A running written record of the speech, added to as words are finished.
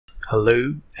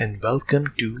Hello and welcome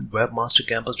to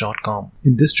webmastercampus.com.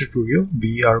 In this tutorial,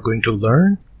 we are going to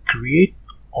learn create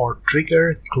or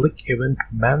trigger click event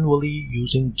manually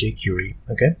using jQuery.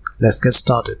 Okay, let's get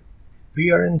started.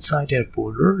 We are inside a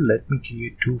folder. Let me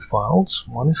create two files.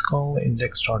 One is called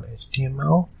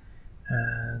index.html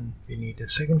and we need a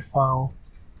second file,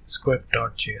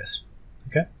 script.js.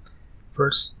 Okay,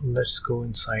 first let's go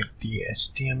inside the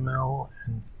HTML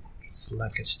and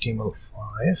select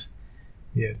HTML5.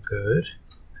 We are good,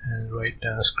 and write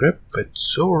down a script with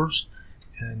source,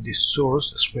 and the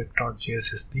source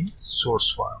script.js is the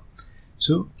source file.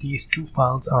 So these two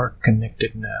files are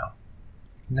connected now.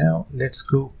 Now let's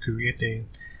go create a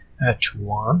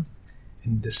h1.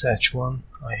 In this h1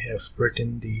 I have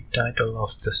written the title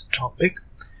of this topic,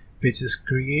 which is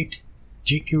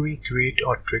jQuery create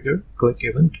or trigger click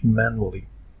event manually.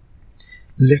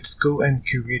 Let's go and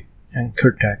create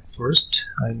anchor tag first.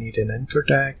 I need an anchor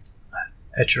tag.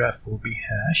 Href will be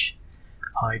hash,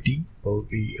 id will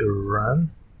be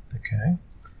run, okay,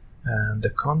 and the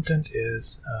content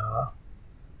is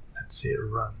let's say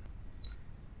run.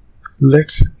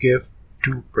 Let's give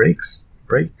two breaks,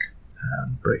 break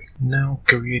and break. Now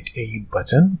create a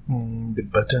button. The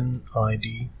button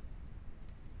id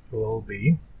will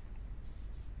be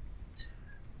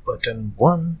button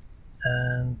 1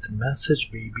 and the message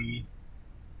will be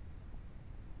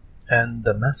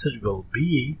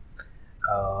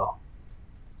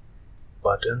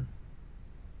button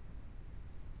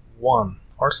 1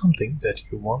 or something that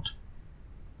you want.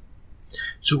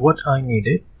 So what I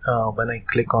needed, when I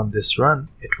click on this run,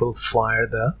 it will fire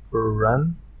the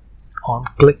run on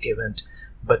click event,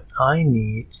 but I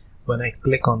need, when I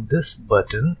click on this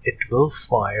button, it will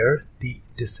fire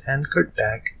this anchor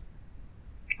tag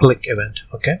click event.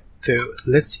 Okay, so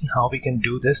let's see how we can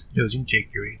do this using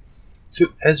jQuery.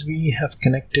 So as we have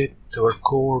connected our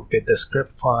code with the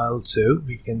script file, so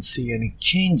we can see any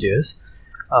changes.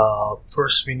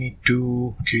 First we need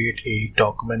to create a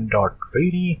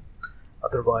document.ready,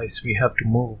 otherwise we have to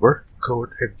move our code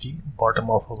at the bottom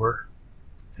of our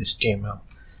HTML.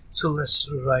 So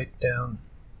let's write down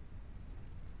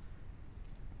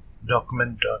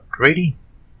document.ready,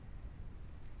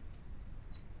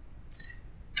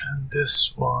 and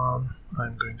this one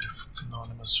I'm going to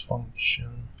anonymous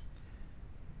function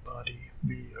body.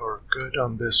 We are good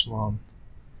on this one.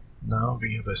 Now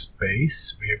we have a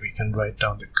space where we can write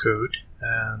down the code,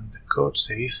 and the code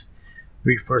says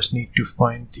we first need to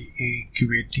find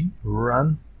create the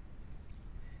run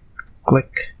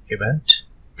click event,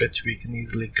 which we can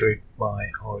easily create by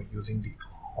or using the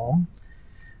on,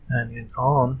 and in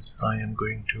on I am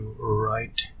going to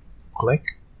write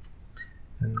click,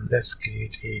 and let's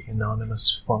create a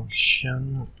anonymous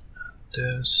function.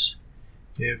 This,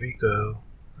 here we go.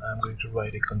 I'm going to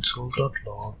write a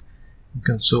console.log.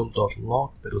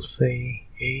 Console.log will say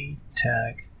a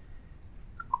tag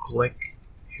click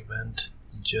event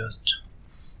just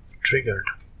triggered.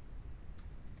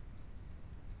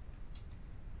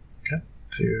 Okay,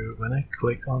 so when I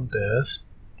click on this,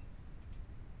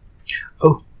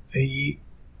 oh, I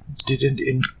didn't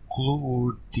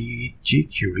include the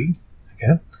jQuery.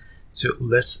 Okay, so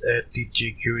let's add the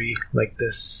jQuery like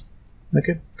this.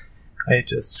 Okay, I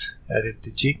just added the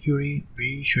jQuery.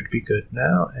 We should be good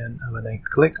now, and when I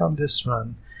click on this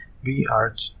run, we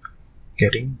are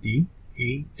getting the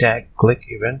a tag click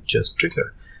event just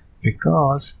triggered,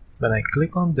 because when I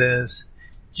click on this,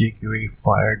 jQuery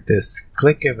fired this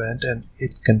click event and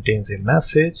it contains a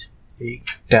message, a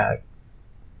tag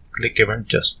click event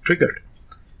just triggered.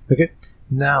 Okay,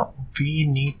 now we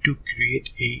need to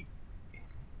create a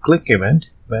click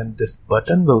event. When this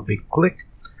button will be clicked,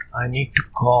 I need to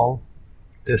call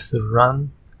this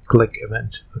run click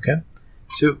event. Okay,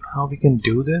 so how we can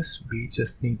do this, we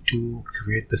just need to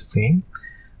create the same,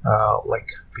 like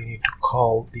we need to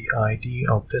call the id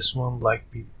of this one, like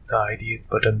the id is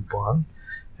button 1,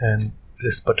 and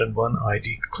this button 1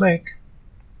 id click,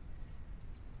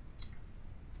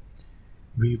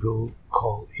 we will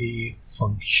call a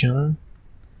function,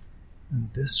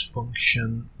 and this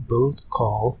function will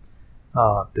call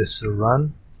this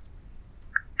run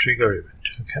trigger event.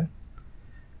 Okay,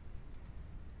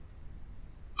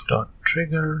 dot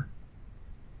trigger,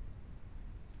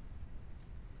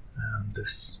 and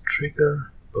this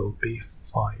trigger will be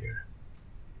fire.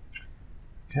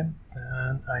 Okay,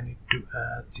 and I need to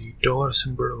add the dollar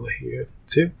symbol over here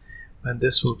too. When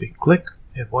this will be click,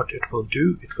 and what it will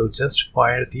do, it will just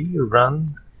fire the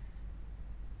run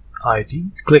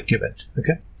id click event.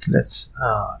 Okay, let's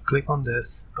click on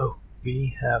this. Oh,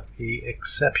 we have a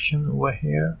exception over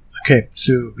here. Okay,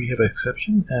 so we have an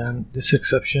exception, and this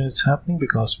exception is happening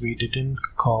because we didn't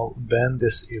call when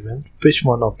this event, which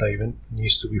one of the event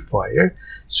needs to be fired.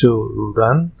 So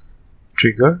run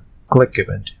trigger click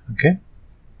event. Okay,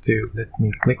 so let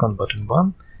me click on button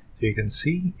 1. So you can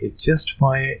see it just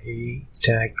fire a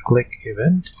tag click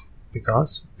event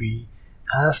because we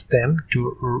asked them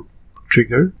to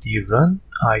trigger the run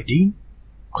ID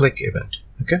click event.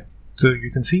 Okay, so you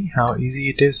can see how easy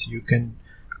it is. You can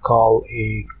call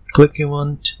a click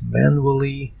event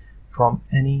manually from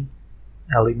any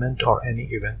element or any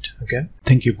event. Okay,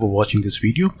 thank you for watching this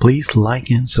video. Please like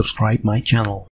and subscribe my channel.